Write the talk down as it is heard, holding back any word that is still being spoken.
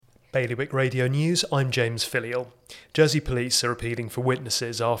Bailiwick Radio News, I'm James Filial. Jersey police are appealing for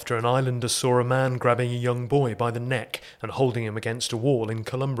witnesses after an islander saw a man grabbing a young boy by the neck and holding him against a wall in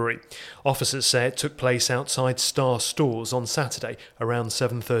Columbury. Officers say it took place outside Star Stores on Saturday around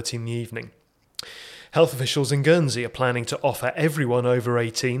 7:30 in the evening. Health officials in Guernsey are planning to offer everyone over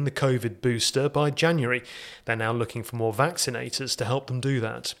 18 the COVID booster by January. They're now looking for more vaccinators to help them do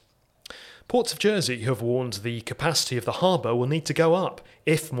that. Ports of Jersey have warned the capacity of the harbour will need to go up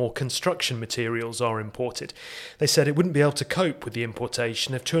if more construction materials are imported. They said it wouldn't be able to cope with the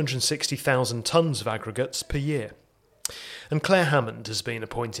importation of 260,000 tonnes of aggregates per year. And Claire Hammond has been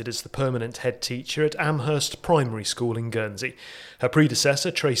appointed as the permanent head teacher at Amherst Primary School in Guernsey. Her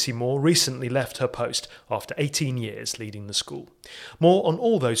predecessor, Tracy Moore, recently left her post after 18 years leading the school. More on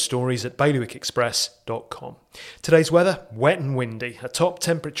all those stories at bailiwickexpress.com. Today's weather, wet and windy, a top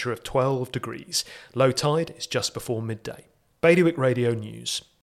temperature of 12 degrees. Low tide is just before midday. Bailiwick Radio News.